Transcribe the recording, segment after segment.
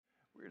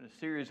In a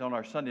series on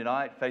our Sunday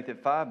night Faith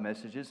at 5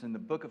 messages in the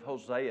book of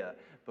Hosea.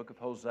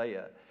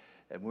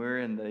 And we're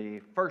in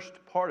the first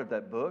part of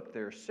that book.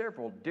 There are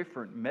several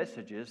different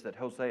messages that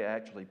Hosea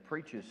actually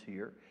preaches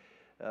here.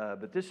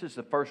 But this is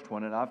the first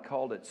one, and I've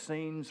called it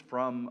Scenes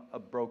from a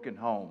Broken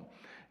Home.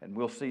 And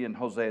we'll see in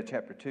Hosea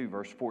chapter 2,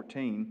 verse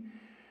 14.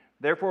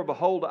 Therefore,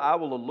 behold, I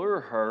will allure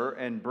her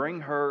and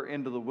bring her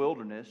into the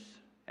wilderness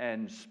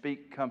and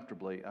speak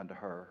comfortably unto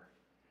her.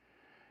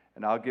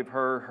 And I'll give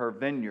her her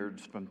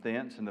vineyards from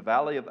thence in the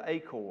valley of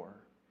Achor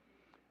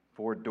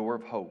for a door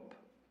of hope.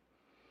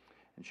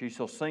 And she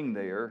shall sing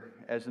there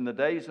as in the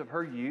days of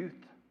her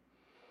youth,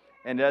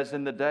 and as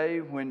in the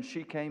day when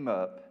she came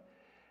up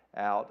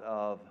out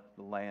of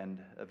the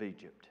land of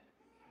Egypt.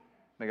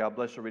 May God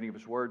bless the reading of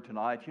His Word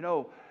tonight. You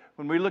know,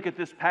 when we look at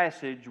this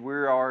passage, we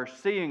are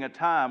seeing a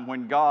time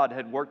when God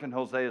had worked in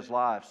Hosea's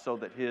life so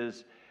that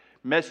his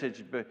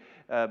message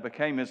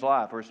became his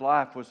life, or his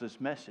life was his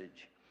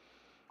message.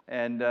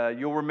 And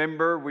you'll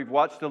remember we've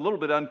watched a little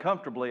bit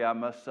uncomfortably, I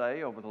must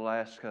say, over the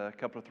last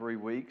couple of 3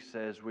 weeks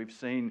as we've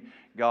seen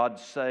God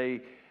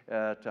say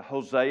to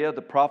Hosea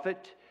the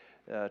prophet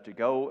to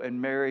go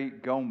and marry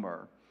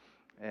Gomer,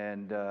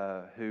 and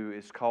who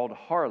is called a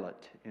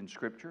harlot in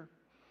Scripture.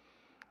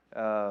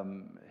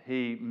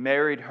 He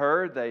married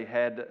her. They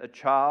had a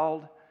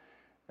child.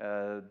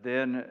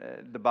 Then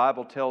the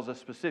Bible tells us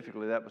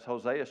specifically that was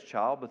Hosea's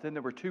child, but then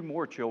there were 2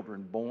 more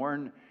children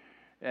born.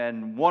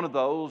 And one of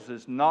those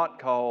is not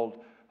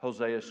called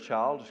Hosea's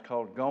child. It's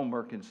called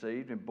Gomer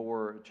conceived and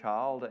bore a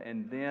child.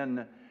 And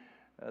then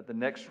the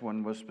next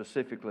one was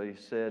specifically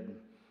said,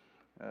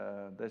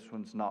 this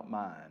one's not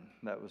mine.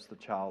 That was the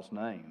child's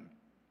name.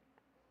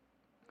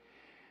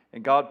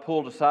 And God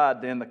pulled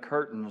aside then the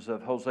curtains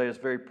of Hosea's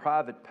very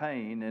private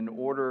pain in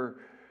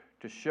order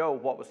to show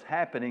what was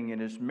happening in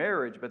his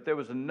marriage. But there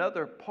was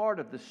another part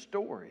of the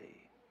story.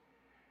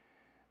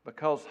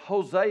 Because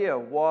Hosea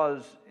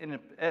was, in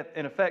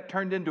effect,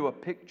 turned into a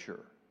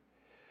picture.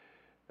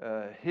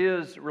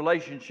 His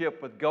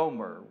relationship with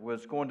Gomer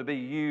was going to be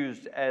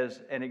used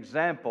as an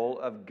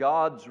example of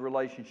God's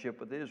relationship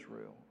with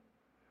Israel.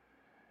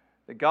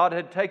 That God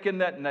had taken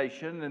that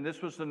nation, and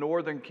this was the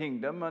northern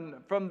kingdom, and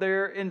from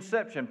their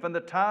inception, from the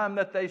time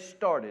that they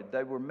started,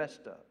 they were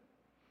messed up.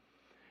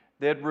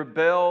 They had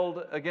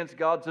rebelled against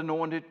God's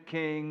anointed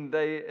king.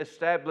 They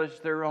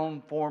established their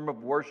own form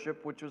of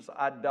worship, which was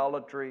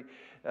idolatry,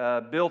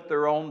 built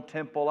their own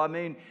temple. I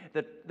mean,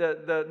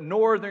 the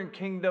northern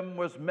kingdom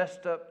was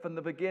messed up from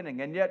the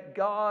beginning, and yet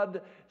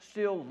God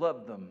still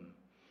loved them.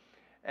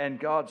 And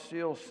God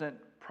still sent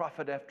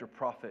prophet after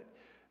prophet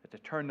to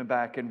turn them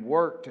back and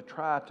work to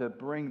try to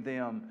bring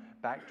them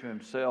back to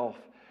Himself.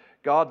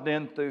 God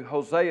then, through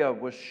Hosea,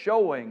 was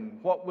showing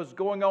what was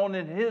going on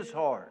in his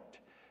heart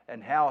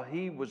and how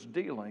he was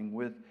dealing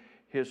with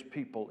his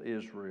people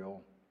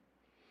Israel.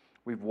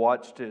 We've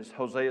watched as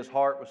Hosea's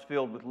heart was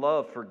filled with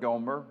love for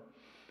Gomer.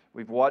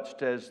 We've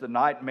watched as the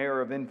nightmare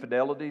of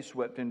infidelity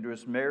swept into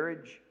his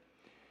marriage.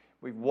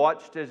 We've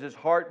watched as his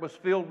heart was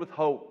filled with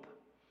hope,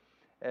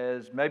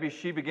 as maybe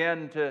she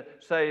began to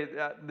say,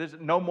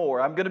 no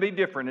more, I'm going to be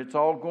different, it's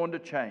all going to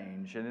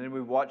change. And then we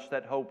watched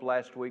that hope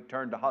last week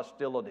turn to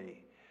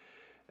hostility.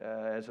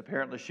 As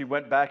apparently she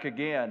went back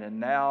again, and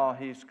now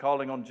he's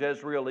calling on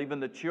Jezreel. Even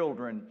the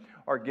children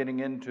are getting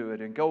into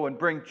it and go and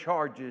bring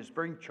charges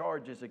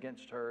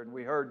against her. And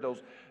we heard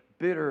those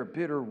bitter,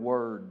 bitter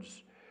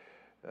words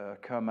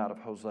come out of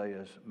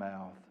Hosea's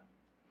mouth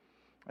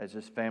as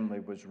his family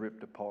was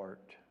ripped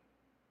apart.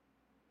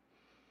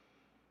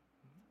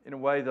 In a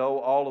way,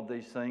 though, all of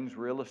these things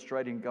were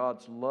illustrating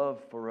God's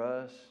love for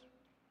us.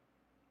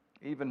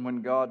 Even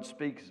when God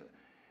speaks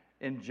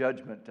in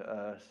judgment to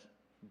us,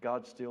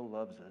 God still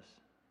loves us.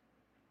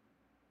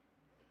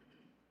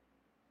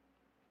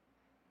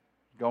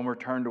 Gomer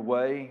turned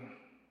away,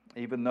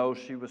 even though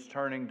she was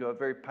turning to a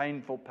very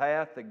painful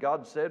path that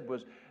God said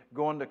was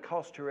going to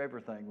cost her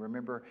everything.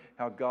 Remember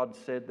how God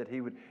said that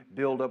He would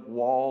build up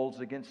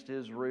walls against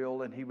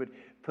Israel and He would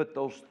put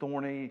those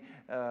thorny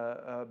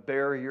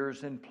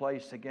barriers in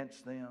place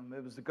against them.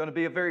 It was going to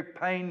be a very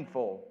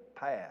painful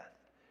path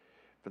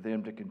for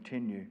them to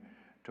continue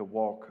to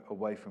walk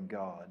away from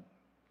God.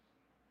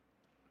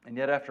 And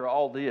yet after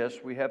all this,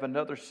 we have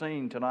another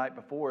scene tonight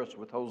before us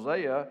with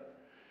Hosea,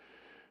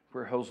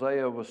 where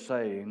Hosea was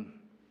saying,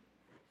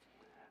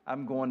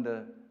 I'm going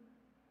to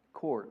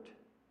court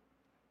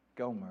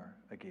Gomer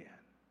again.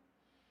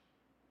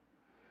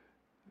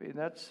 I mean,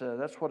 that's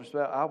what it's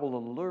about. I will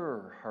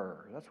allure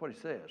her. That's what he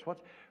says.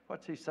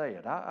 What's he saying?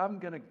 I'm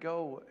going to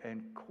go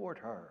and court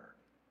her.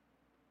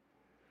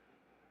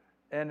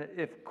 And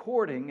if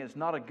courting is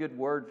not a good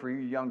word for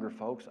you younger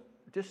folks,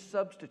 just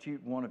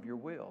substitute one of your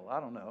will.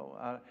 I don't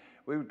know.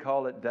 We would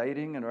call it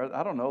dating, and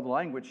I don't know. The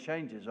language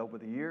changes over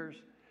the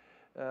years.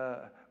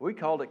 We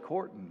called it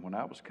courting when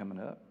I was coming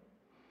up.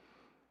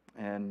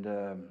 And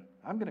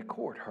I'm going to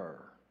court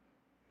her.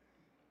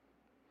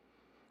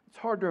 It's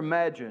hard to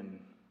imagine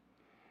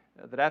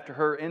that after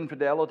her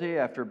infidelity,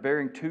 after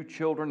bearing 2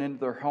 children into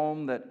their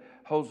home that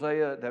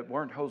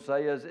weren't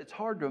Hosea's, it's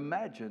hard to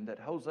imagine that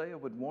Hosea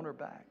would want her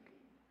back.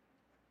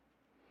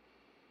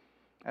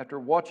 after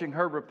watching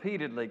her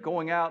repeatedly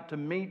going out to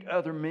meet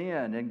other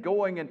men and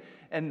going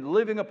and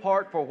living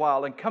apart for a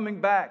while and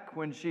coming back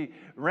when she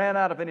ran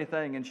out of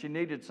anything and she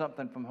needed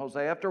something from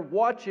Hosea, after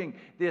watching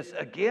this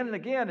again and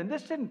again, and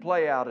this didn't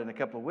play out in a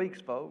couple of weeks,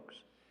 folks.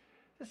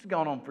 This has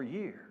gone on for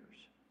years.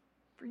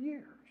 For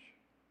years.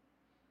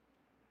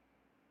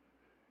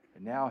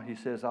 And now he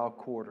says, I'll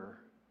court her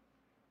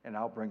and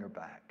I'll bring her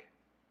back.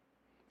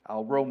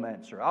 I'll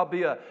romance her. I'll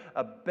be a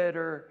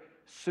better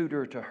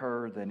suitor to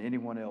her than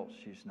anyone else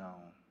she's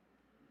known.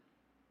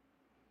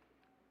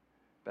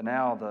 But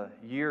now the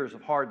years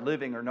of hard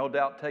living are no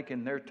doubt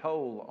taking their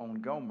toll on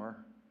Gomer.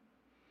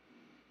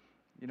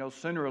 You know,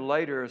 sooner or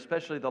later,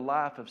 especially the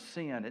life of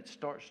sin, it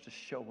starts to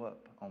show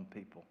up on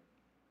people.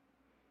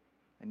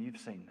 And you've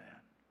seen that.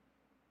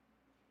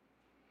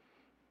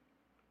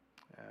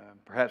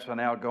 Perhaps by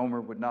now Gomer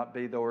would not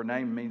be, though her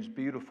name means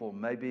beautiful,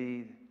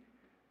 maybe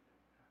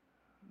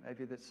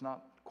that's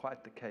not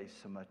quite the case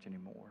so much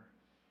anymore.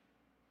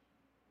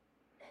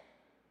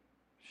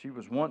 She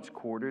was once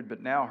courted,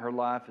 but now her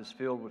life is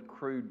filled with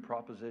crude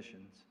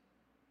propositions,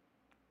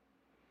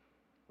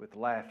 with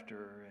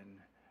laughter and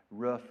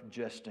rough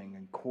jesting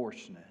and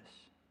coarseness.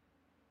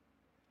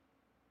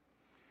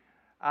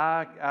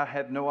 I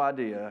have no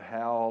idea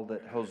how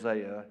that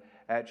Hosea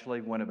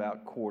actually went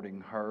about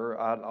courting her.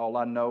 All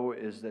I know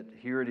is that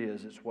here it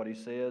is. It's what he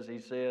says. He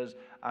says,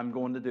 I'm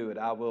going to do it.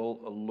 I will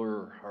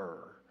allure her.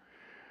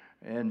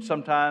 And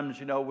sometimes,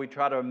 you know, we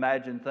try to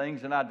imagine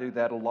things, and I do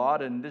that a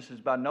lot, and this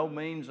is by no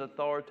means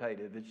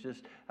authoritative. It's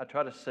just, I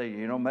try to see,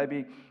 you know,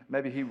 maybe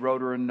he wrote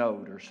her a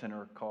note or sent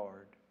her a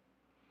card.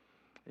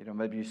 You know,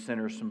 maybe he sent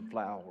her some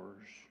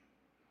flowers.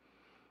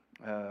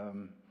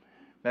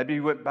 Maybe he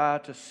went by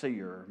to see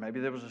her. Maybe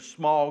there was a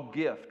small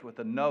gift with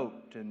a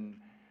note, and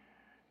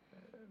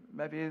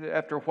maybe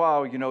after a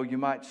while, you know, you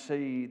might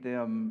see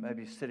them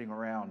maybe sitting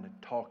around and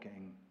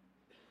talking.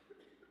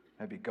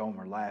 Maybe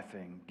Gomer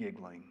laughing,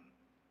 giggling.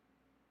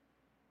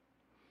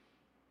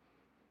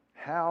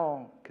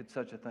 How could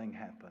such a thing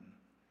happen?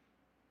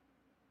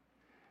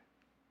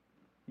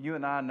 You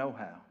and I know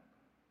how.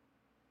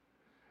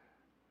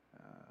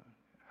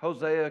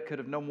 Hosea could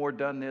have no more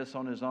done this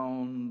on his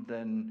own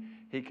than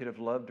he could have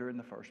loved her in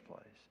the first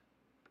place.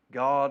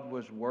 God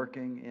was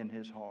working in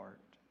his heart.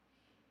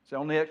 It's the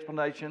only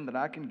explanation that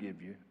I can give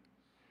you.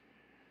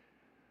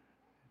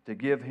 To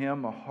give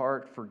him a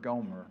heart for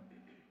Gomer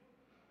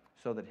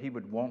so that he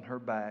would want her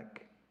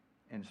back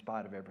in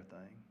spite of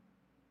everything.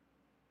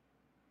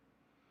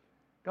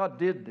 God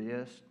did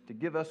this to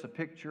give us a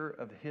picture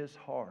of his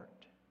heart.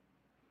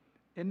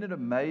 Isn't it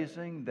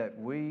amazing that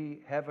we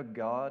have a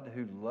God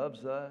who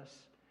loves us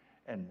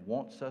and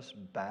wants us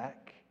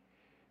back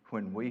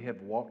when we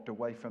have walked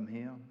away from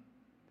him?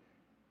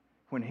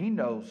 When he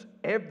knows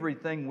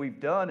everything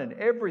we've done and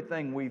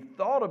everything we've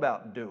thought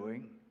about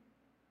doing,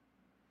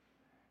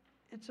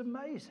 it's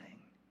amazing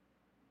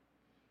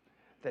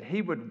that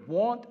he would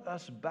want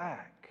us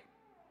back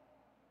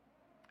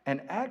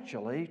and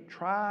actually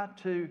try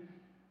to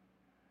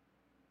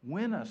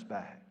win us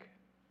back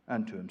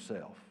unto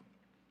himself.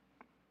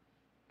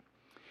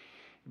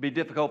 It'd be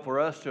difficult for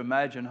us to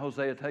imagine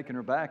Hosea taking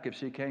her back if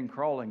she came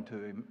crawling to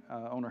him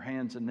on her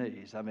hands and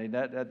knees. I mean,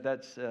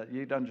 that's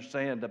you'd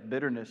understand the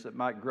bitterness that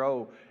might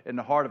grow in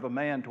the heart of a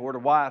man toward a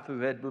wife who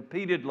had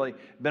repeatedly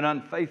been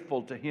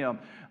unfaithful to him.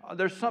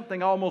 There's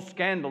something almost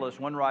scandalous,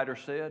 one writer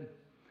said,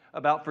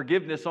 about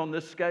forgiveness on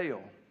this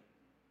scale.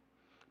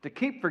 To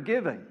keep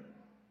forgiving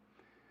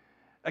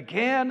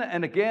again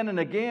and again and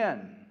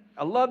again.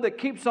 A love that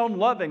keeps on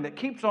loving, that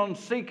keeps on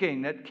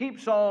seeking, that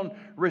keeps on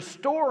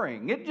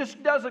restoring. It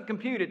just doesn't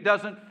compute. It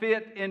doesn't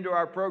fit into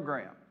our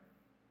program.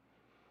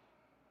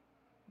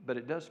 But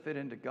it does fit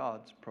into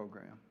God's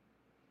program.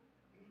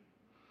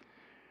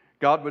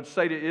 God would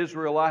say to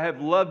Israel, I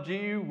have loved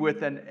you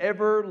with an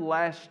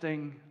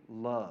everlasting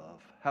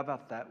love. How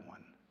about that one?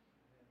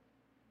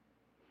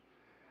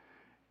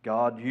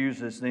 God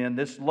uses then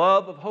this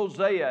love of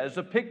Hosea as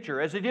a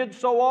picture, as he did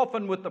so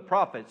often with the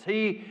prophets.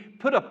 He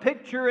put a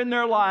picture in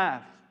their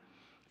life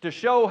to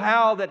show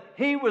how that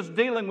he was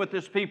dealing with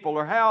this people,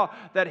 or how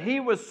that he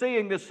was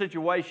seeing this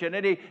situation.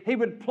 And he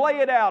would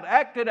play it out,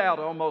 act it out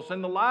almost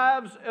in the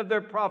lives of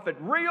their prophet,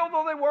 real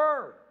though they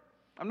were.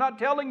 I'm not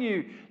telling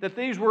you that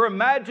these were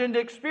imagined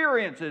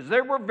experiences.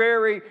 They were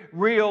very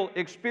real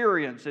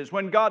experiences.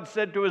 When God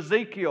said to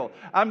Ezekiel,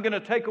 I'm going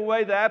to take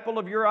away the apple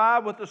of your eye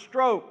with a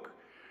stroke.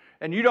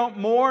 And you don't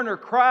mourn or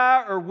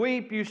cry or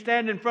weep. You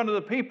stand in front of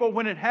the people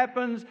when it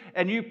happens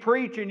and you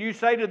preach and you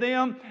say to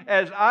them,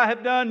 as I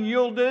have done,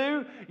 you'll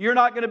do. You're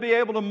not going to be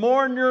able to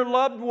mourn your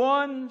loved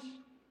ones.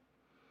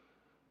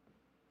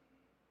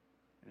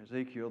 And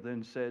Ezekiel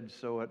then said,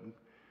 so at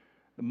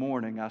the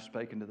morning I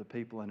spake unto the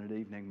people, and at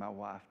evening my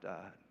wife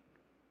died.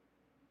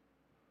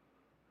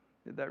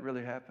 Did that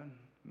really happen?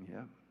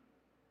 Yeah.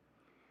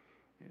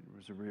 It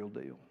was a real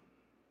deal.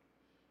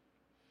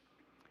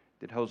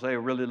 Did Hosea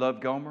really love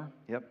Gomer?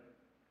 Yep.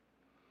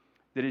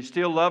 Did he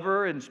still love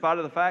her in spite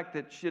of the fact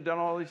that she had done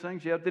all these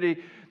things? Yeah. Did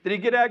he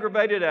get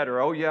aggravated at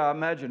her? Oh, yeah, I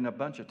imagine a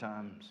bunch of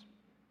times.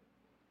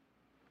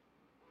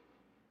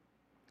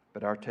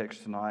 But our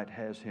text tonight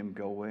has him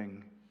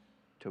going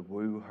to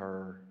woo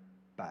her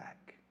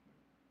back.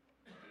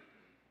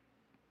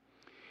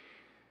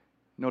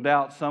 No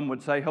doubt some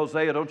would say,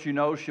 Hosea, don't you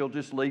know she'll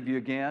just leave you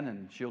again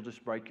and she'll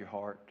just break your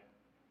heart?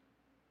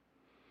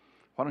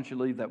 Why don't you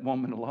leave that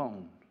woman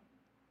alone?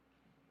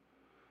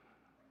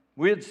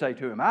 I'd say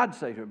to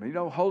him, you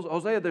know,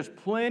 Hosea, there's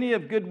plenty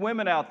of good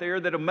women out there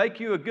that'll make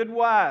you a good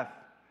wife,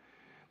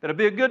 that'll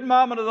be a good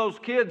mama to those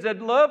kids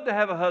that'd love to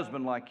have a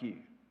husband like you.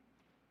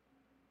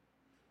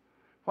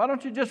 Why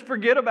don't you just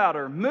forget about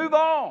her? Move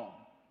on.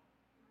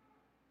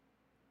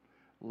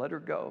 Let her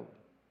go.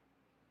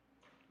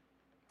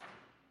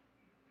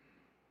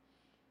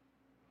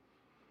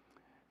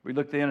 We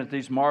look then at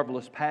these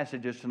marvelous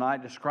passages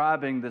tonight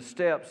describing the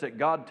steps that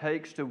God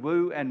takes to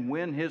woo and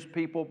win His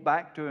people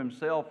back to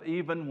Himself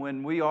even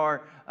when we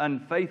are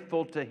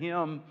unfaithful to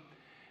Him.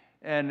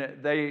 And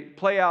they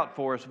play out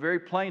for us very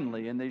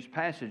plainly in these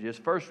passages.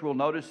 First, we'll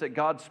notice that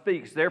God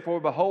speaks, therefore,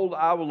 behold,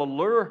 I will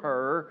allure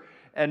her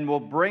and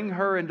will bring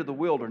her into the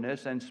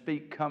wilderness and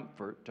speak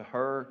comfort to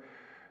her.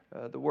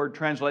 The word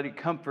translated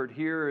comfort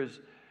here is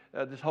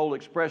this whole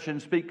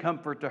expression, speak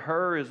comfort to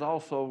her, is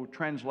also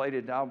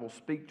translated, I will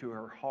speak to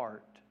her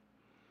heart.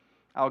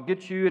 I'll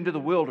get you into the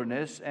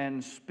wilderness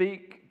and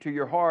speak to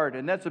your heart.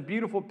 And that's a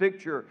beautiful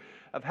picture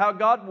of how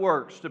God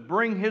works to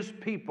bring His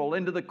people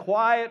into the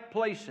quiet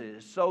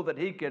places so that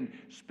He can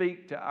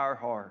speak to our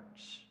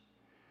hearts.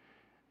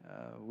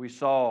 We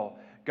saw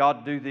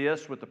God do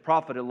this with the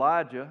prophet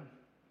Elijah.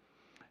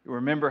 You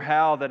remember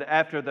how that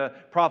after the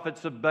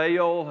prophets of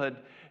Baal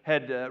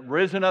had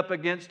risen up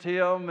against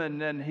him, and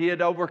then he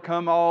had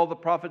overcome all the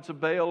prophets of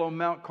Baal on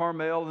Mount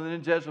Carmel, and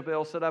then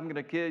Jezebel said, I'm going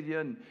to kill you,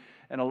 and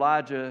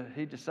Elijah,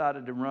 he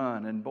decided to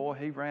run, and boy,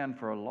 he ran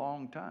for a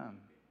long time.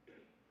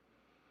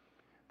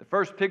 The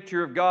first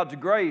picture of God's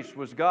grace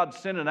was God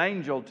sent an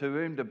angel to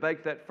him to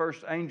bake that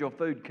first angel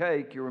food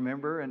cake, you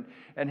remember,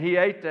 and he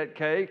ate that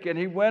cake, and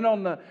he went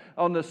on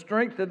the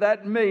strength of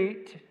that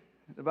meat,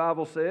 the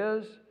Bible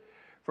says,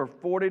 for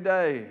 40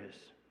 days,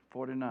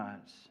 40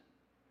 nights.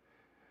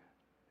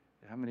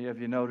 How many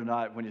of you know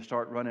tonight when you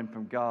start running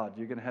from God,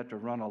 you're going to have to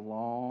run a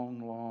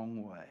long,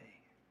 long way?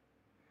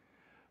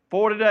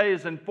 40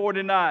 days and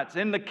 40 nights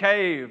in the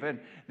cave. And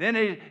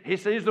then he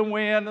sees the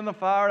wind and the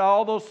fire and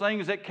all those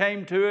things that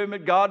came to him,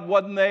 and God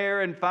wasn't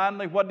there. And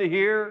finally, what did he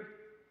hear?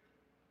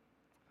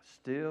 A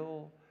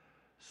still,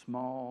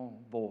 small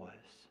voice.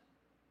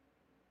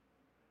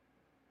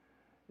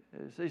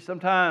 You see,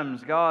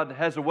 sometimes God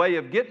has a way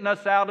of getting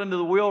us out into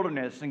the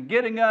wilderness and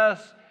getting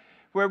us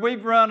where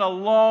we've run a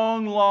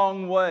long,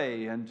 long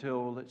way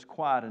until it's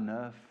quiet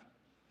enough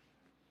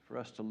for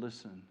us to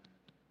listen,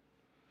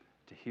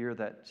 to hear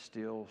that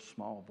still,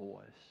 small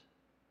voice.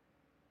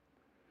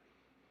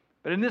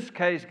 But in this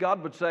case,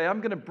 God would say,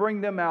 I'm going to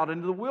bring them out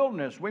into the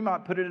wilderness. We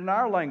might put it in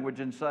our language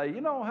and say,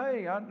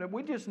 hey,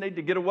 we just need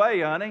to get away,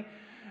 honey.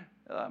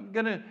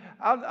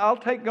 I'll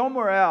take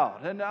Gomer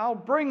out, and I'll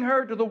bring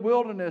her to the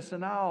wilderness,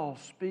 and I'll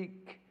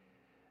speak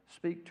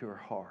to her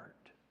heart.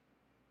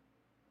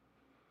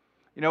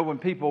 You know, when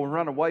people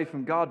run away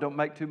from God, don't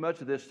make too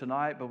much of this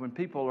tonight, but when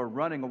people are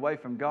running away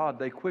from God,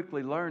 they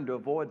quickly learn to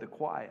avoid the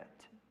quiet.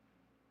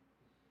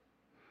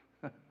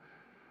 I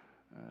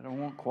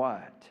don't want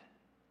quiet.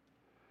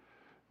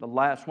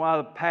 That's why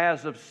the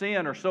paths of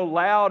sin are so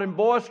loud and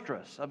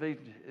boisterous. I mean,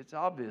 it's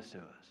obvious to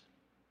us.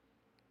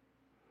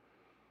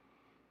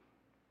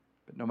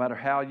 But no matter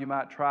how you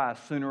might try,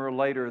 sooner or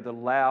later, the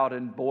loud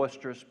and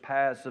boisterous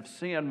paths of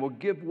sin will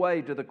give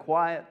way to the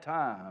quiet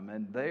time,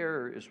 and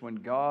there is when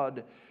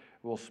God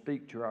will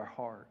speak to our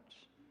hearts.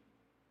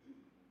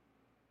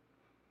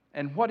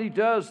 And what He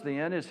does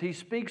then is He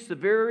speaks the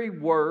very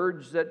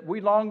words that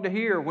we long to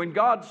hear. When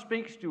God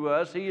speaks to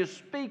us, He is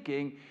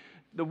speaking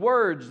the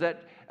words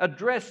that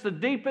address the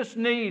deepest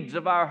needs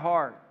of our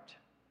heart.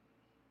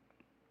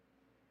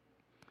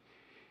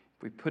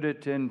 If we put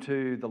it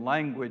into the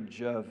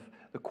language of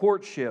the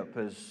courtship,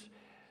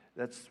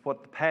 that's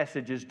what the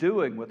passage is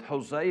doing with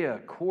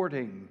Hosea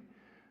courting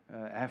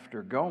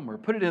after Gomer.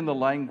 Put it in the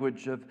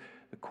language of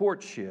the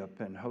courtship,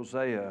 and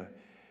Hosea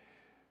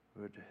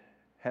would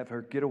have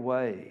her get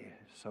away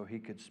so he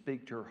could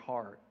speak to her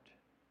heart.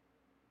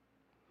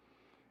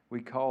 We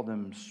call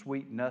them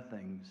sweet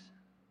nothings.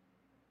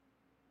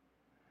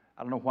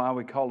 I don't know why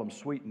we call them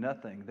sweet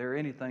nothing. They're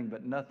anything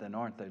but nothing,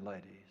 aren't they,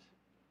 ladies?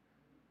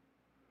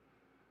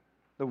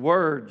 The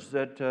words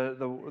that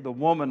the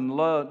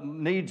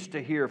woman needs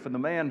to hear from the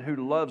man who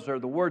loves her,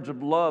 the words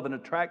of love and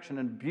attraction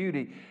and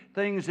beauty,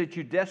 things that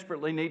you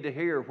desperately need to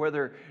hear,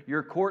 whether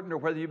you're courting or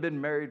whether you've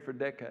been married for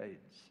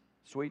decades.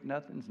 Sweet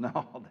nothings?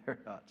 No, they're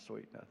not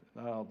sweet nothings.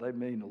 No, they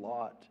mean a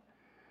lot.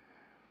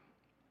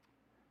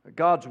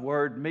 God's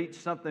Word meets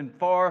something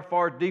far,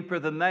 far deeper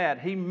than that.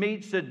 He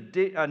meets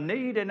a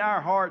need in our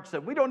hearts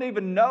that we don't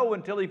even know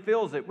until He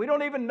fills it. We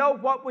don't even know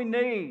what we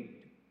need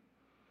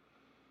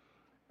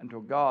until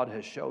God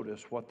has showed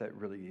us what that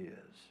really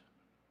is.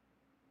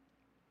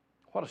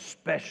 What a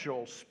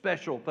special,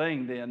 special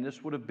thing then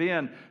this would have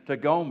been to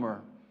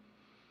Gomer.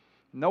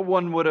 No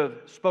one would have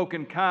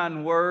spoken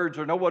kind words,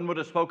 or no one would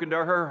have spoken to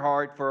her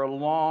heart for a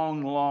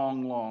long,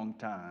 long, long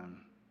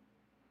time.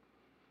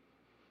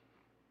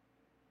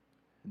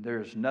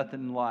 There's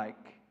nothing like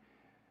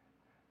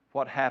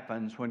what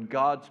happens when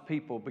God's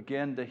people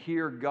begin to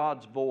hear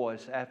God's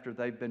voice after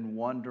they've been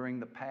wandering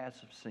the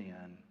paths of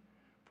sin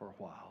for a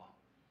while.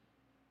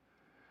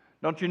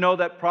 Don't you know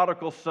that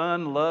prodigal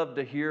son loved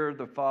to hear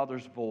the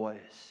Father's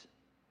voice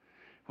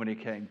when he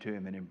came to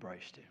him and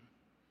embraced him?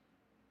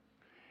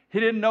 He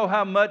didn't know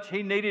how much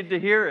he needed to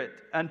hear it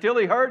until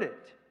he heard it.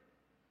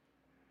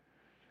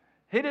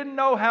 He didn't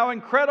know how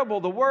incredible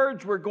the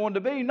words were going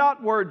to be.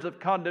 Not words of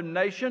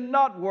condemnation,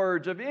 not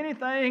words of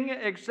anything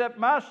except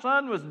my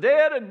son was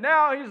dead and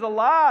now he's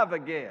alive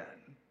again.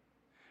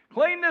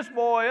 Clean this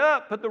boy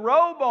up, put the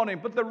robe on him,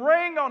 put the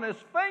ring on his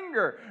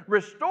finger,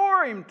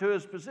 restore him to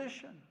his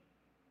position.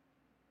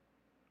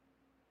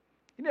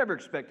 He never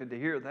expected to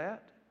hear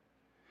that.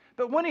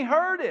 But when he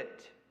heard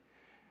it,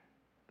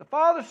 the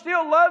Father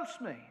still loves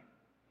me.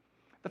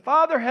 The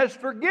Father has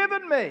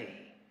forgiven me.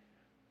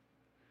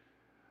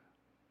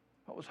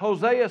 What was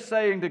Hosea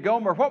saying to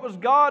Gomer? What was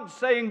God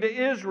saying to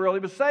Israel? He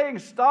was saying,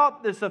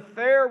 stop this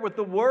affair with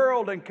the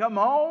world and come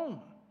home.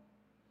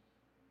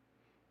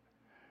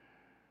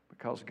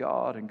 Because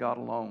God and God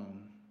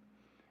alone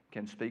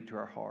can speak to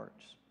our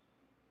hearts.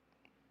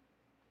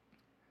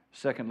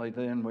 Secondly,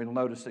 then, we'll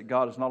notice that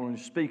God is not only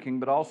speaking,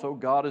 but also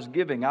God is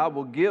giving. I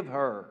will give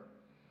her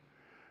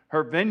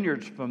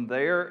vineyards from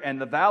there and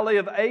the valley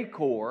of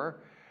Achor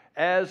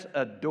as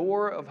a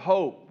door of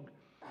hope.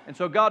 And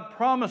so God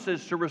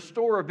promises to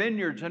restore her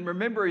vineyards. And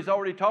remember, He's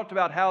already talked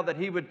about how that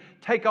He would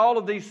take all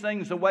of these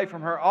things away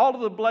from her. All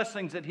of the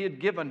blessings that He had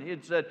given. He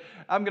had said,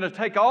 I'm going to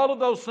take all of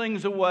those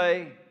things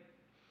away.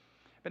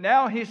 But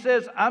now He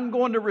says, I'm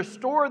going to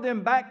restore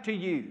them back to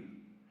you.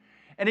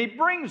 And He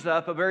brings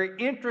up a very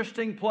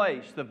interesting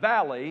place. The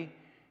valley,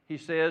 He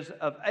says,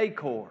 of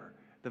Achor.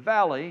 The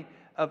valley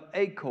of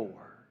Achor.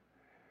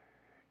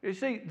 You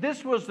see,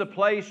 this was the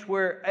place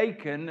where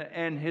Achan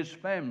and his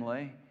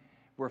family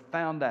were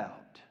found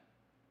out.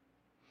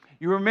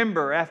 You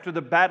remember after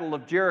the battle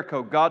of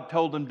Jericho, God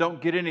told them don't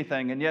get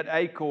anything. And yet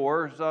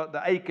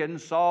Achan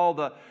saw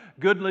the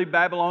goodly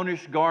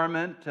Babylonish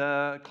garment,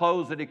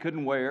 clothes that he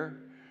couldn't wear.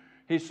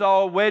 He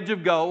saw a wedge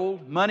of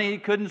gold, money he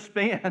couldn't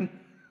spend.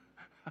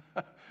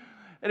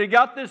 And he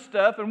got this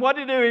stuff, and what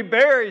did he do? He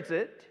buries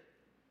it.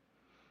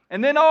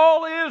 And then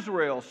all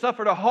Israel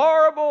suffered a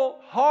horrible,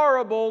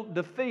 horrible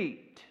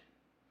defeat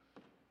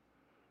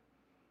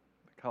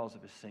because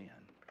of his sin.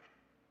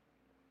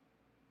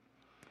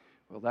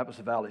 Well, that was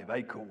the valley of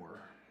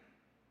Achor.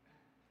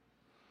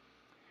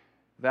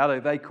 The valley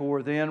of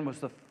Achor then was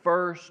the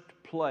first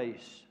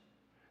place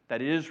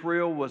that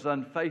Israel was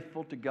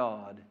unfaithful to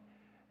God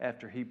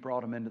after He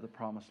brought them into the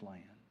promised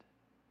land.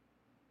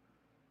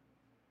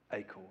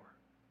 Achor.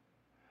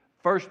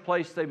 First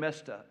place they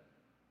messed up.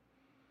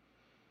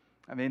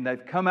 I mean,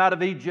 they've come out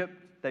of Egypt.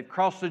 They've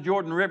crossed the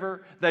Jordan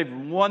River. They've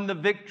won the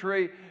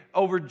victory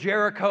over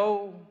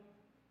Jericho.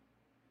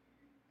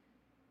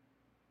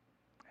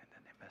 And then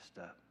they messed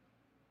up.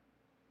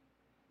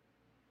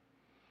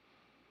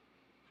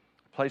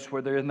 A place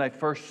where they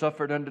first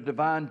suffered under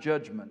divine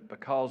judgment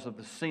because of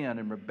the sin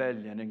and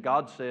rebellion. And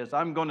God says,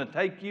 I'm going to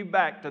take you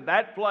back to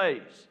that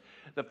place.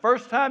 The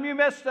first time you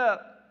messed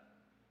up.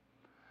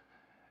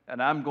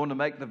 And I'm going to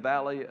make the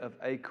valley of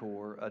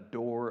Achor a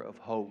door of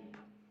hope.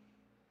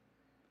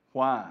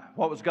 Why?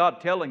 What was God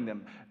telling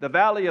them? The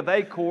valley of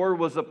Achor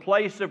was a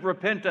place of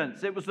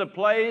repentance. It was a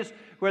place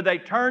where they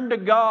turned to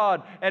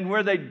God and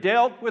where they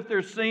dealt with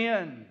their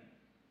sin.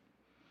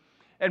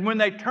 And when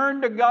they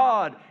turned to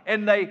God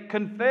and they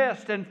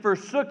confessed and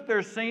forsook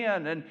their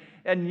sin,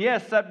 and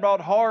yes, that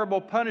brought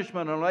horrible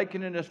punishment on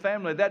Achan and his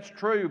family. That's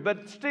true.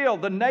 But still,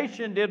 the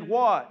nation did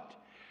what?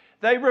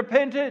 They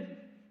repented.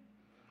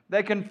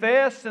 They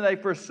confessed and they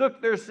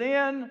forsook their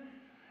sin.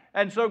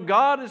 And so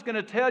God is going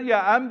to tell you,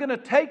 I'm going to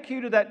take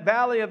you to that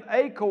valley of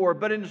Achor.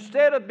 But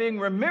instead of being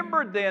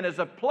remembered then as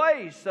a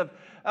place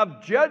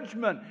of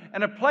judgment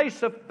and a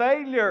place of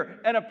failure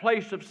and a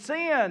place of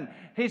sin,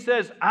 He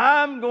says,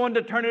 I'm going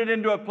to turn it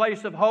into a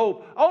place of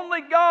hope. Only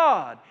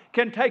God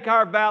can take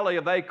our valley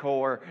of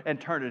Achor and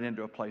turn it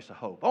into a place of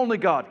hope. Only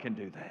God can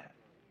do that.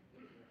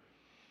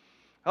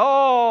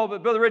 Oh,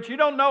 but Brother Rich, you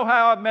don't know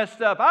how I've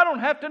messed up. I don't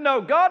have to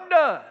know. God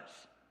does.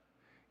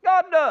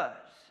 God does.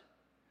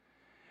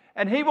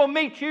 And He will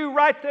meet you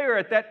right there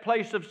at that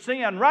place of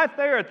sin, right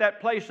there at that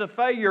place of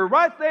failure,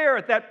 right there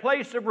at that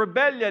place of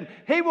rebellion.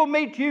 He will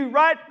meet you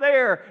right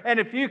there. And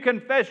if you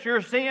confess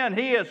your sin,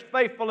 He is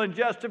faithful and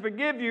just to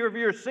forgive you of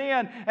your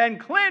sin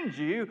and cleanse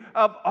you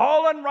of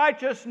all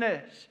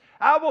unrighteousness.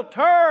 I will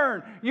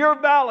turn your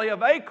valley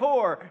of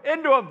Achor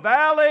into a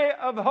valley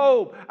of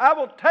hope. I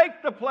will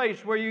take the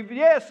place where you've,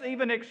 yes,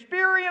 even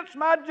experienced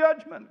my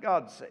judgment,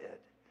 God said.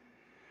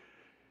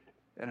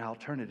 And I'll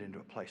turn it into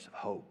a place of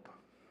hope.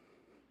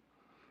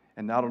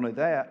 And not only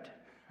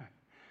that,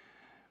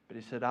 but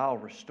He said, I'll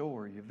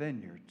restore your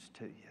vineyards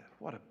to you.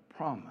 What a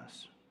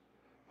promise.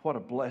 What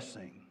a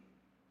blessing.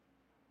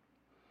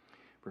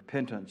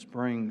 Repentance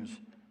brings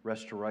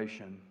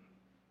restoration.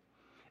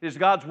 It is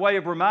God's way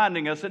of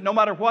reminding us that no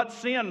matter what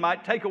sin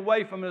might take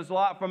away from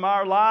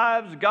our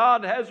lives,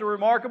 God has a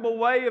remarkable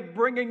way of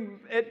bringing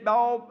it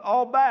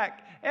all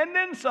back, and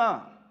then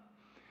some,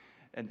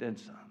 and then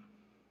some.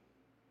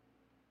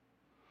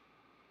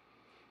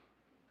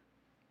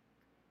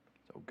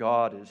 So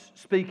God is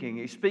speaking.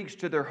 He speaks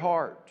to their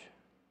heart.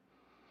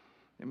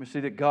 And we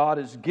see that God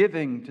is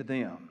giving to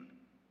them.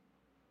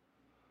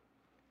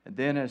 And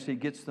then as He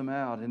gets them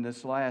out in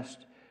this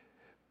last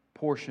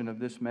portion of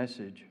this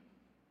message,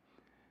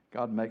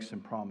 God makes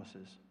some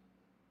promises.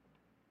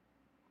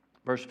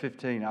 Verse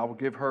 15, I will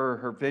give her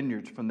her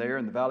vineyards from there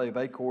in the valley of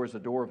Achor is the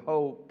door of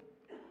hope.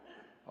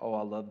 Oh,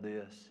 I love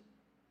this.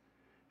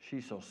 She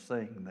shall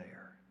sing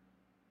there.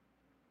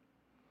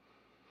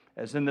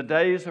 As in the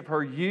days of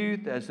her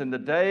youth, as in the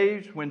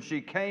days when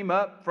she came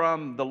up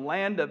from the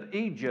land of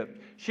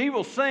Egypt, she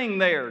will sing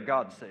there,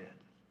 God said.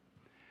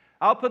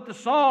 I'll put the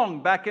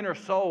song back in her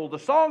soul, the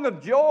song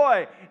of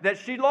joy that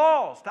she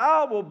lost.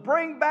 I will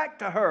bring back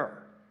to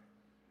her.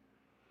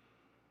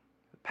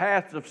 The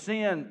paths of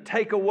sin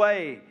take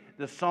away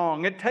the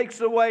song. It takes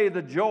away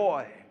the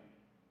joy.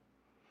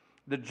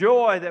 The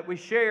joy that we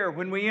share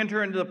when we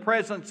enter into the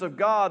presence of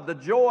God. The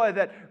joy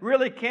that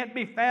really can't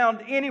be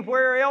found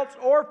anywhere else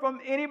or from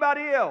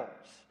anybody else.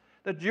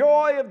 The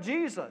joy of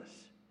Jesus.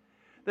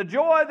 The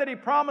joy that He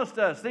promised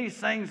us. These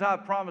things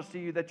I've promised to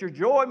you, that your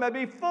joy may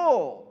be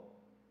full.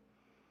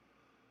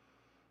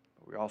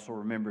 We also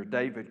remember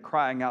David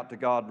crying out to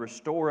God,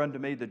 restore unto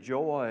me the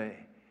joy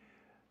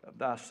of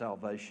thy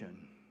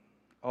salvation.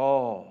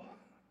 Oh,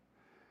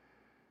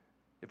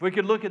 if we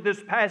could look at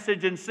this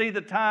passage and see the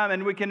time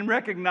and we can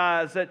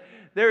recognize that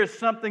there is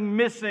something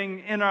missing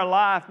in our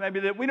life,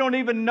 maybe that we don't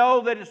even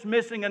know that it's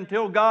missing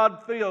until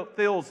God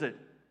feels it.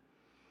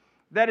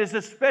 That is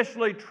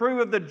especially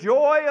true of the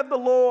joy of the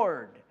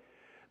Lord.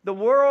 The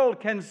world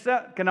can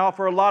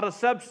offer a lot of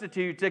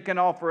substitutes. It can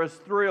offer us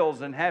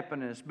thrills and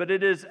happiness, but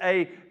it is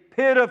a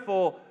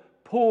pitiful,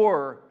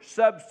 poor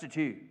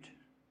substitute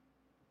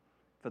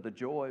for the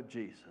joy of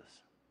Jesus.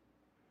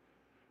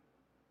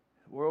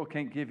 The world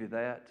can't give you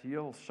that.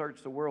 You'll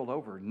search the world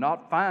over,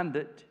 not find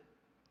it.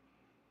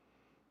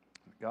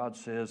 God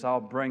says, I'll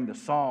bring the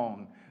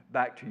song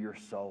back to your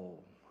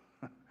soul.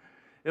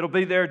 It'll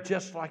be there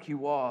just like you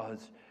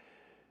was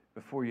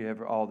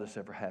before all this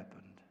ever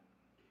happened.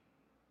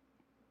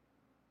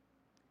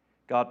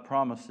 God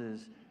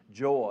promises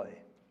joy.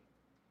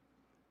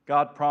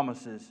 God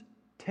promises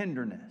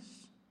tenderness.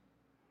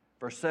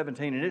 Verse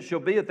 17, and it shall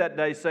be at that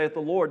day, saith the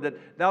Lord,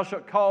 that thou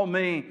shalt call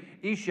me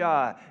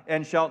Ishai,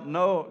 and shalt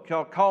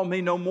call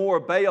me no more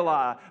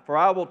Baali, for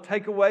I will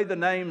take away the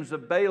names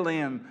of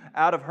Baalim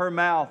out of her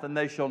mouth, and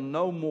they shall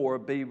no more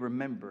be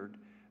remembered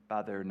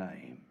by their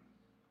name.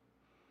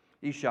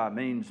 Ishai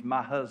means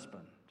my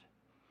husband.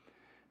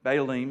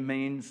 Baalim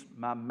means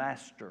my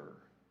master.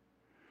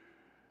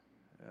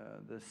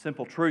 The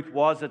simple truth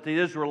was that the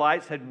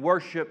Israelites had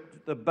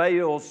worshipped the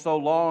Baals so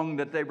long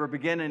that they were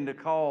beginning to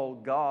call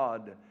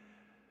God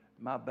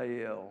my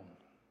Baal.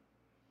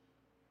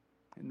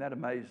 Isn't that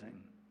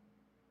amazing?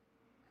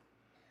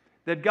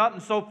 They'd gotten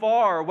so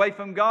far away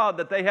from God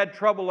that they had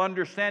trouble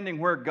understanding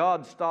where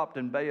God stopped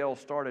and Baal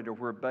started, or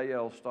where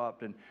Baal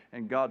stopped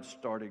and God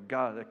started.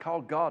 They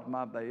called God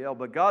my Baal,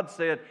 but God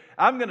said,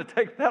 I'm going to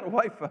take that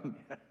away from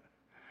you.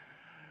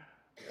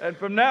 And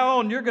from now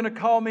on, you're going to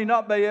call me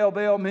not Baal.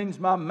 Baal means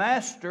my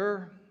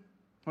master.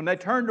 When they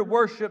turned to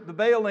worship the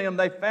Baalim,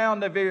 they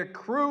found a very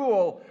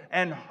cruel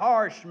and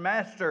harsh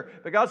master.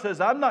 But God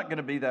says, I'm not going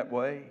to be that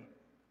way.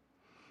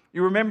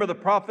 You remember the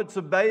prophets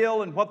of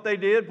Baal and what they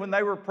did when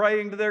they were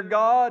praying to their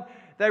God?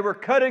 They were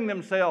cutting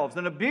themselves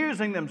and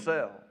abusing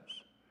themselves.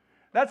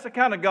 That's the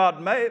kind of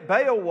God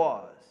Baal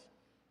was.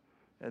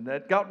 And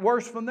that got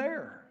worse from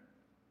there.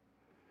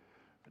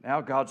 Now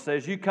God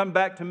says, you come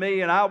back to me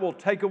and I will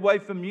take away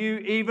from you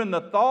even the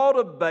thought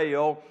of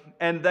Baal,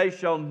 and they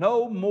shall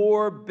no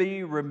more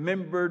be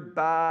remembered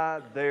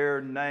by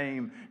their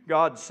name.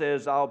 God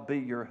says, I'll be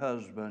your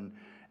husband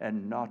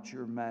and not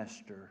your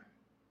master.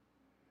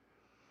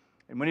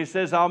 And when He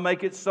says, I'll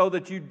make it so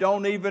that you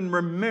don't even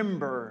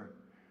remember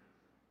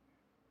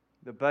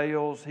the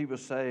Baals, He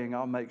was saying,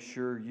 I'll make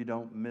sure you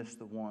don't miss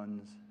the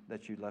ones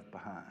that you left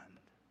behind.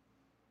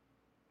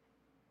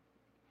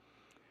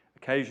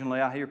 Occasionally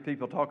I hear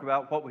people talk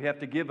about what we have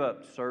to give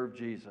up to serve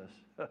Jesus.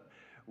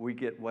 We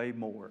get way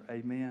more.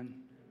 Amen?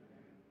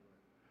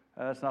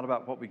 It's not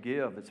about what we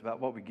give. It's about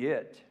what we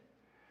get.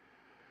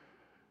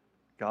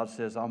 God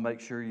says, I'll make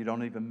sure you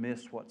don't even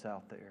miss what's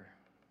out there.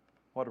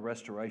 What a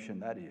restoration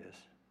that is.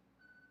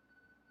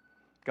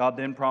 God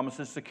then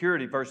promises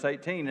security. Verse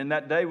 18, in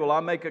that day will I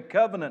make a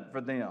covenant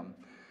for them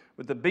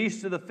with the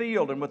beasts of the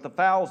field and with the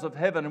fowls of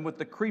heaven and with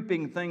the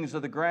creeping things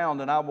of the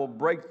ground. And I will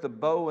break the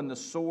bow and the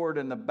sword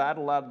and the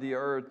battle out of the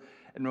earth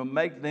and will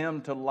make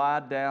them to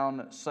lie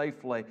down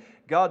safely.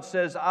 God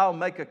says, I'll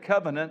make a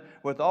covenant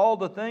with all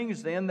the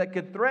things then that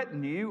could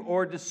threaten you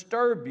or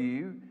disturb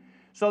you,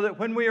 so that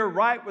when we are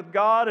right with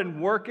God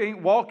and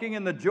walking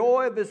in the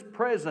joy of His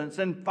presence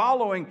and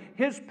following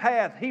His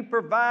path, He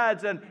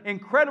provides an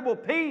incredible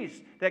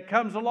peace that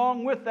comes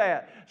along with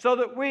that, so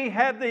that we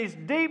have these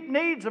deep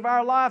needs of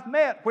our life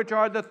met, which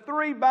are the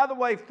three, by the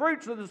way,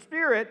 fruits of the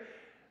Spirit: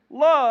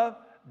 love,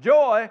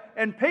 joy,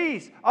 and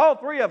peace. All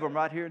three of them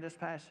right here in this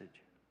passage.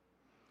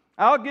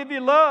 I'll give you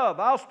love.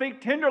 I'll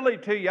speak tenderly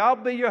to you. I'll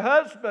be your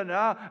husband.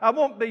 I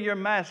won't be your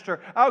master.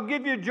 I'll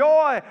give you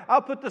joy.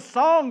 I'll put the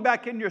song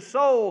back in your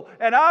soul.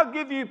 And I'll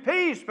give you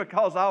peace,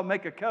 because I'll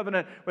make a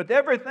covenant with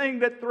everything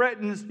that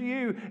threatens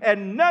you.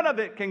 And none of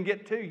it can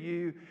get to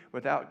you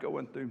without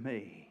going through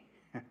me.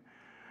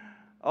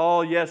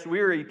 Oh, yes,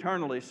 we're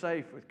eternally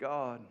safe with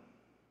God.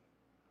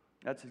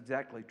 That's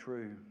exactly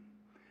true.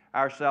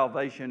 Our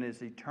salvation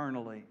is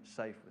eternally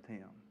safe with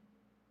Him.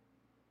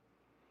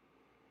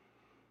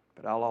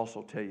 But I'll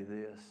also tell you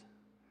this: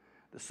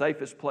 the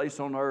safest place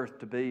on earth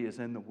to be is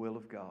in the will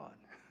of God.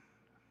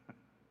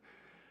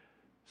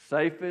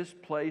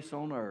 Safest place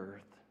on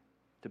earth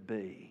to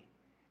be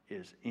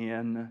is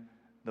in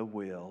the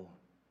will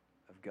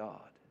of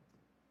God.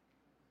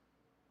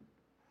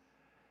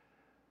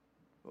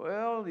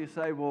 Well, you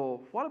say,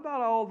 well, what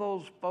about all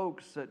those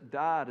folks that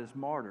died as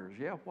martyrs?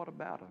 Yeah, what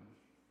about them?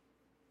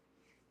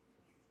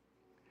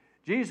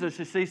 Jesus,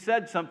 you see,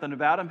 said something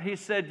about them. He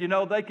said,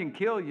 they can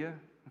kill you.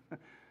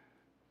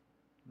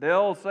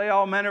 They'll say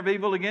all manner of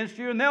evil against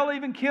you, and they'll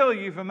even kill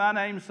you for my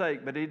name's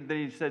sake. But then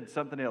he said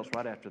something else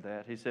right after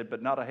that. He said,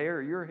 but not a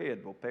hair of your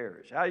head will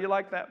perish. How you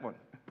like that one?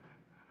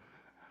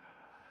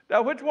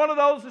 Now, which one of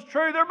those is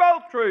true? They're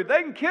both true.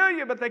 They can kill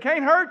you, but they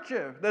can't hurt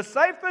you. The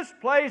safest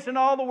place in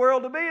all the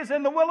world to be is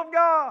in the will of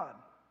God.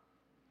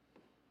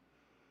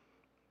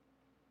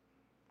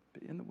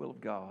 Be in the will of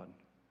God.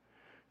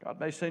 God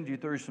may send you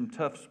through some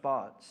tough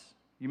spots.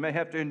 You may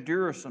have to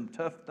endure some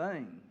tough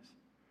things.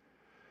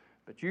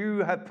 But you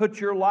have put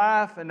your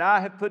life, and I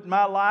have put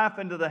my life,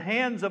 into the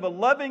hands of a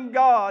loving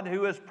God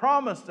who has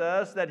promised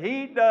us that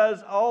He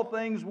does all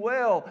things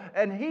well,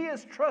 and He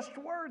is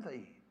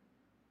trustworthy.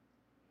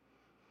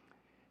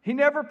 He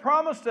never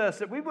promised us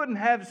that we wouldn't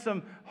have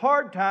some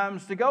hard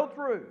times to go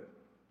through.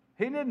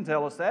 He didn't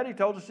tell us that. He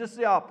told us just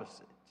the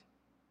opposite.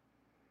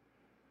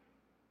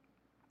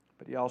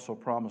 But He also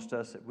promised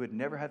us that we'd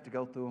never have to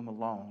go through them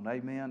alone.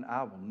 Amen.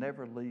 I will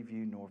never leave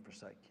you nor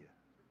forsake you.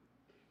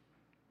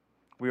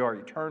 We are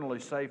eternally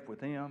safe with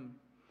Him.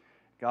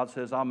 God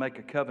says, I'll make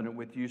a covenant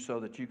with you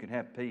so that you can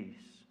have peace.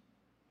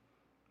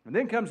 And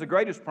then comes the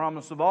greatest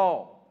promise of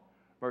all,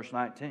 verse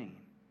 19.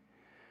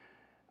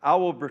 I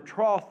will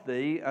betroth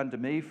thee unto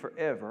me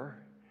forever.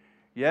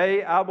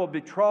 Yea, I will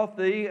betroth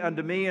thee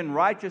unto me in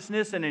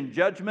righteousness and in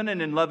judgment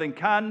and in loving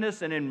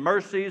kindness and in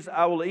mercies.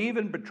 I will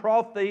even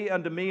betroth thee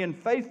unto me in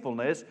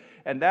faithfulness,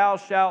 and thou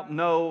shalt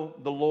know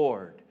the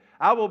Lord.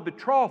 I will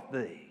betroth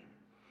thee.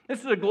 This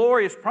is a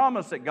glorious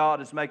promise that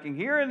God is making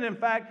here. And in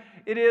fact,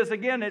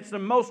 it's the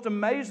most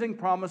amazing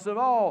promise of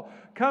all.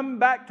 Come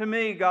back to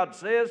me, God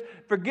says.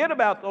 Forget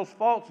about those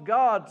false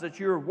gods that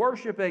you're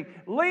worshiping.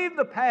 Leave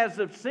the paths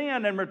of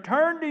sin and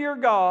return to your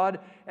God,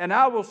 and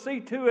I will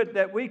see to it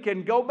that we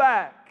can go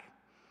back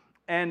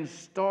and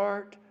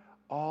start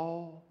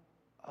all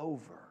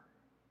over.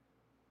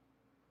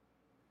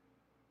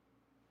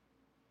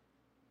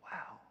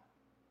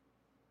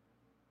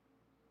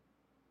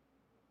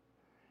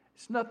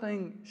 It's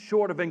nothing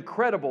short of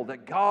incredible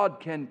that God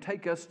can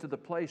take us to the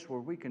place where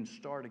we can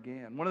start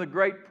again. One of the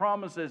great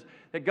promises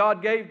that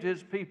God gave to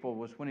His people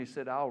was when He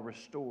said, I'll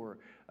restore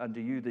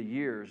unto you the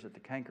years that the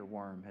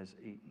cankerworm has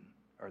eaten,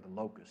 or the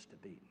locust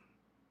have eaten.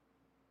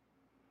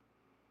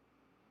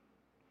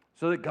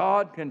 So that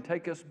God can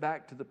take us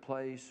back to the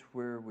place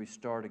where we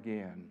start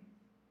again.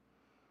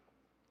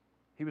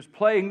 He was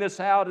playing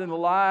this out in the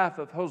life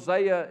of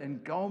Hosea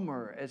and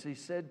Gomer as He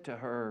said to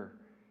her,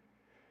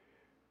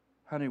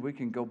 honey, we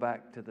can go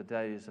back to the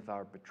days of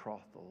our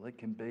betrothal. It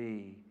can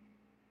be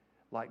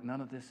like none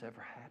of this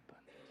ever happened.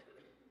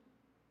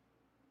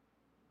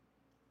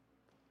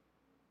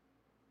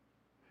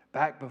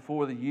 Back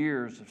before the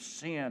years of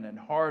sin and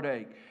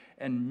heartache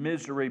and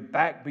misery,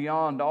 back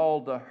beyond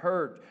all the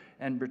hurt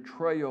and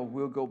betrayal,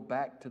 we'll go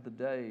back to the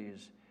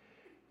days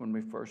when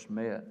we first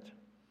met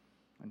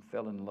and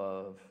fell in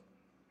love.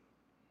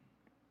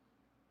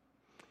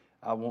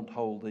 I won't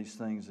hold these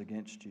things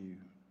against you.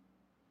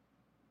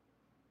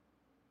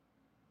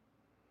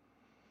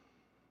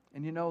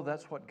 And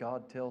that's what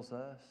God tells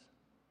us.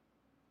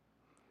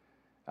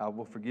 I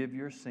will forgive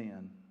your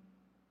sin,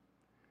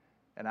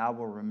 and I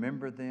will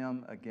remember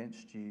them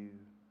against you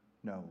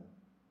no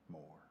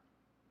more.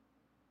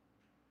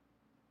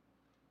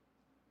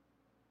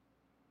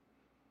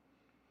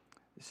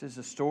 This is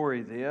a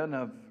story then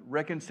of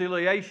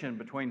reconciliation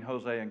between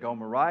Hosea and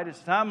Gomer, right?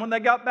 It's time when they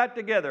got back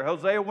together.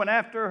 Hosea went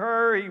after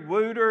her. He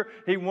wooed her.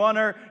 He won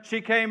her.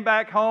 She came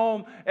back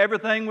home.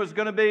 Everything was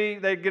going to be,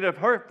 they'd get a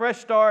fresh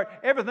start.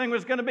 Everything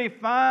was going to be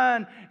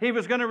fine. He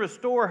was going to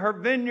restore her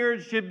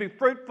vineyards. She'd be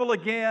fruitful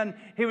again.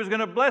 He was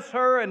going to bless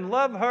her and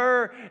love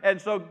her.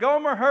 And so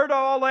Gomer heard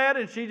all that,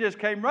 and she just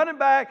came running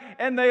back.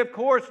 And they, of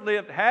course,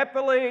 lived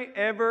happily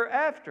ever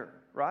after,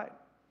 right?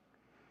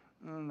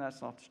 And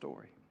that's not the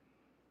story.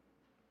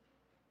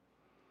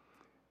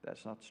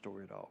 That's not the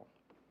story at all.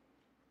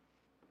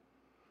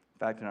 In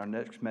fact, in our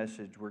next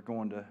message, we're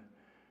going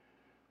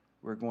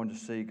to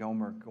see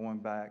Gomer going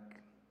back,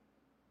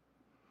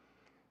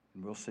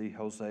 and we'll see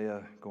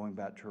Hosea going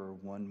back to her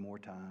one more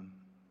time.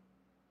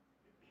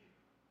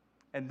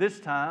 And this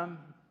time,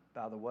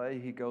 by the way,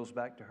 he goes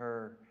back to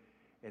her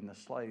in the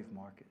slave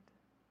market.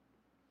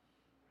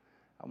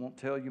 I won't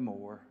tell you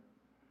more.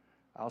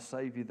 I'll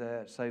save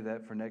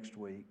that for next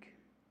week.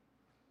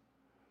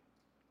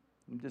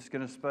 I'm just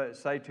going to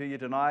say to you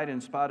tonight,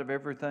 in spite of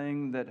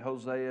everything that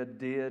Hosea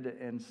did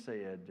and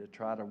said to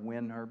try to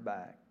win her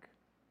back,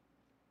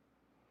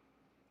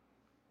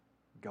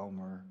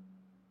 Gomer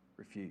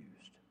refused.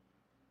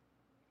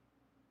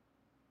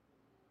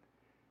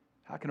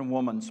 How can a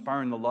woman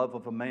spurn the love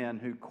of a man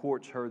who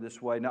courts her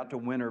this way, not to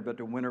win her, but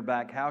to win her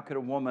back? How could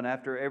a woman,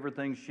 after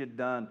everything she had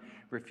done,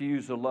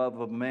 refuse the love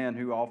of a man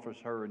who offers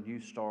her a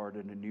new start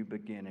and a new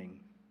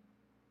beginning?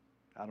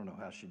 I don't know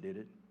how she did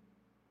it.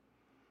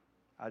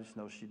 I just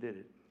know she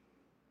did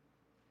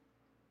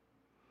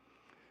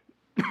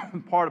it.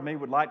 Part of me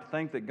would like to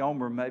think that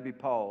Gomer maybe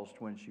paused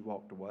when she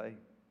walked away.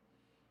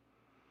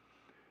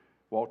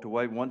 Walked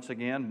away once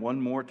again, one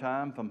more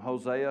time from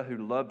Hosea, who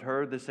loved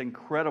her this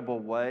incredible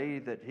way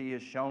that he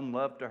has shown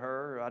love to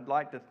her. I'd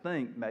like to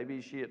think maybe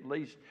she at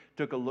least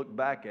took a look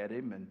back at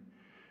him and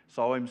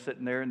saw him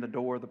sitting there in the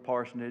door of the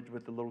parsonage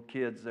with the little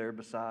kids there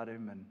beside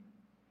him. And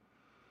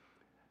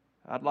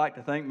I'd like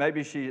to think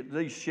maybe she at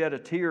least shed a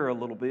tear a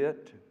little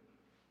bit,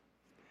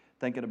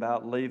 thinking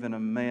about leaving a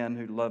man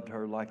who loved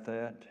her like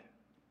that.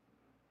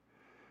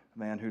 A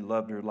man who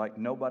loved her like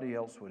nobody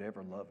else would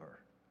ever love her.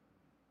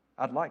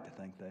 I'd like to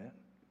think that.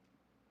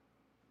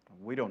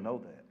 We don't know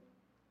that.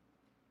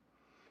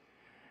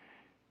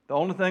 The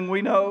only thing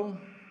we know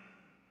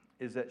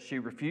is that she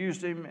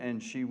refused him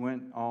and she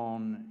went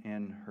on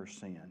in her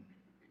sin.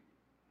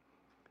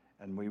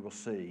 And we will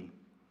see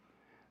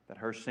that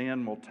her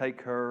sin will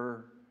take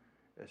her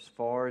as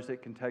far as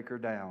it can take her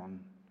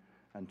down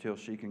until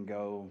she can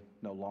go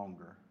no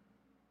longer.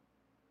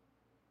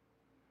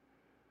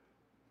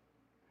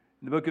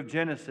 In the book of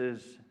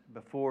Genesis,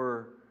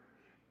 before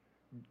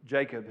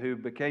Jacob, who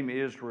became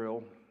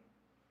Israel,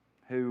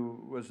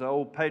 who was the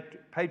old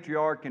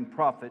patriarch and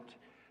prophet,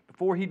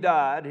 before he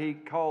died, he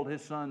called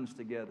his sons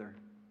together.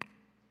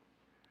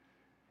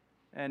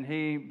 And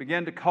he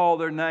began to call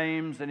their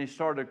names, and he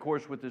started, of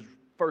course, with his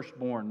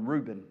firstborn,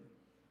 Reuben.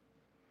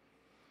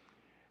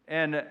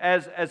 And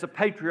as a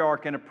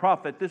patriarch and a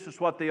prophet, this is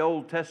what the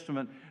Old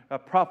Testament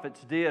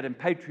prophets did and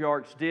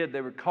patriarchs did. They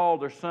would call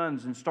their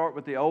sons and start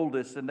with the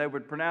oldest, and they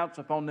would pronounce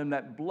upon them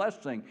that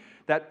blessing,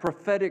 that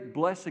prophetic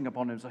blessing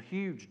upon them. It was a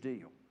huge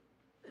deal.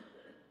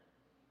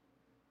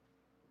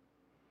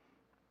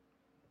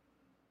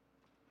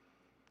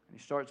 And he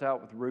starts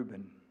out with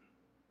Reuben,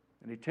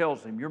 and he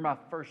tells him, "You're my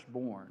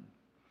firstborn."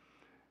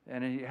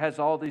 And he has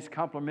all these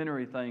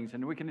complimentary things,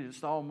 and we can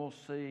just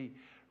almost see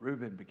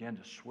Reuben began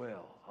to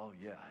swell. Oh,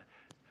 yeah,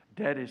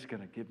 Daddy's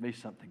going to give me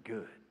something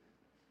good.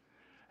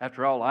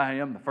 After all, I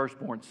am the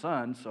firstborn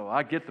son, so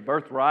I get the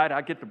birthright.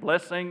 I get the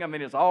blessing. I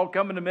mean, it's all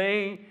coming to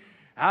me.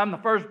 I'm the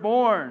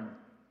firstborn.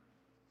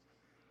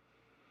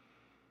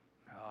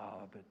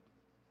 Oh, but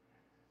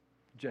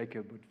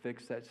Jacob would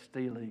fix that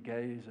steely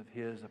gaze of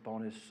his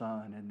upon his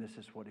son, and this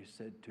is what he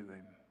said to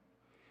him.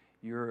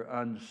 "You're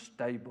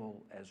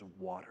unstable as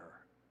water."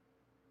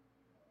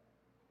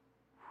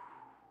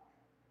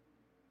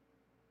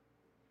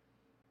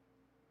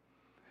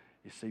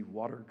 You see,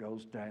 water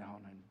goes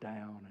down and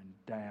down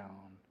and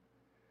down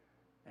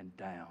and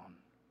down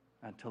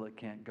until it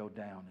can't go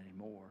down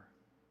anymore.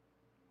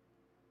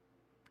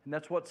 And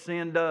that's what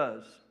sin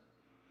does.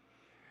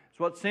 It's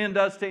what sin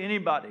does to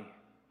anybody.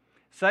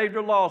 Saved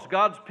or lost,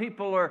 God's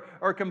people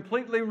are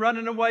completely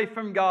running away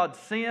from God.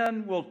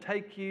 Sin will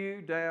take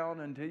you down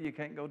until you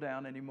can't go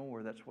down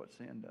anymore. That's what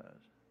sin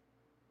does.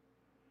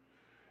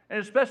 And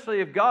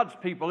especially if God's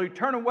people who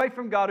turn away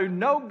from God, who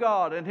know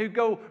God, and who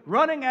go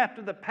running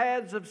after the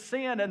paths of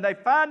sin, and they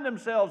find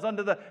themselves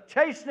under the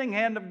chastening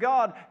hand of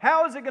God,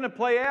 how is it going to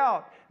play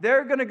out?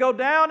 They're going to go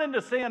down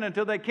into sin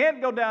until they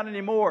can't go down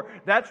anymore.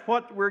 That's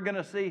what we're going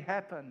to see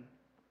happen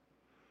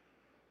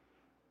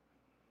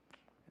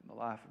in the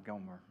life of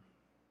Gomer.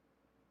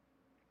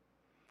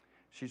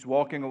 She's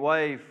walking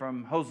away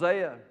from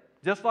Hosea,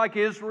 just like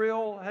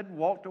Israel had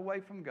walked away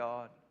from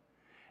God.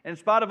 In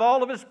spite of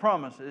all of his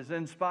promises,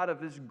 in spite of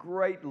his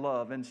great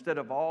love, instead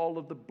of all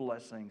of the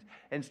blessings,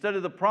 instead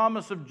of the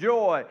promise of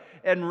joy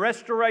and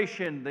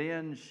restoration,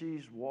 then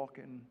she's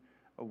walking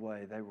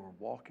away. They were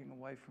walking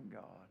away from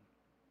God.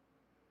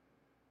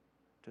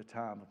 to a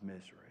time of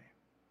misery.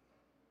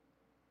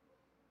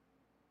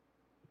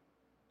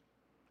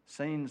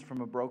 Scenes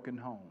from a broken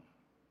home.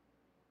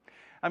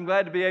 I'm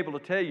glad to be able to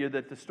tell you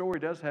that the story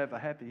does have a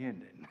happy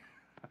ending.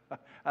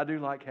 I do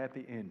like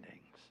happy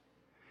endings.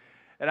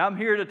 And I'm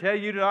here to tell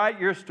you tonight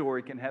your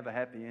story can have a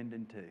happy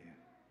ending too.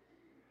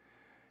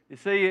 You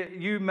see,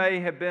 you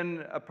may have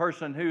been a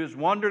person who has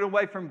wandered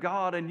away from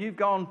God, and you've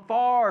gone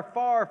far,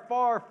 far,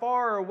 far,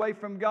 far away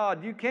from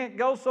God. You can't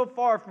go so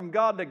far from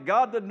God that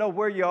God doesn't know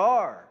where you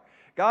are.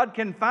 God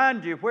can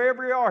find you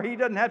wherever you are. He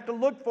doesn't have to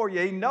look for you.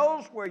 He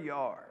knows where you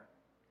are.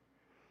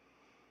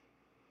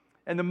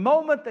 And the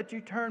moment that you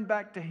turn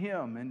back to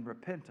Him in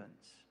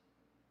repentance,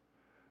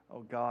 oh,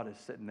 God is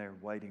sitting there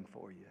waiting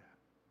for you,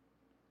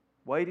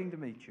 waiting to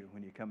meet you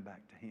when you come back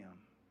to Him.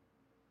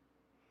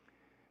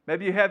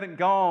 Maybe you haven't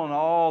gone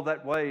all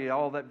that way,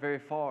 all that very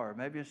far.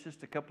 Maybe it's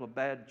just a couple of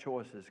bad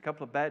choices, a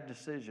couple of bad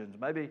decisions.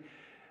 Maybe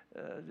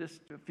just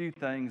a few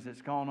things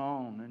that's gone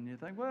on. And you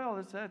think,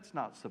 well, that's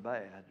not so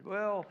bad.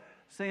 Well,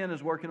 sin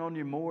is working on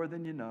you more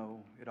than you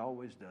know. It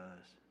always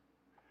does.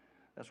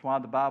 That's why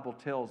the Bible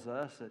tells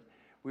us that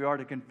we are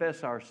to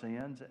confess our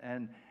sins,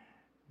 and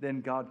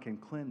then God can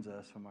cleanse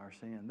us from our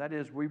sin. That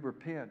is, we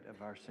repent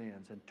of our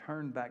sins and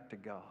turn back to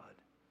God.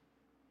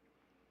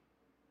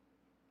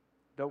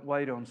 Don't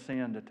wait on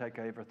sin to take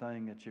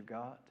everything that you've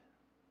got.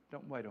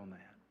 Don't wait on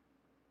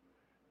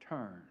that.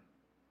 Turn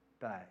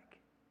back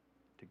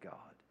to God.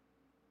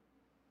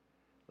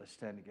 Let's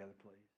stand together, please.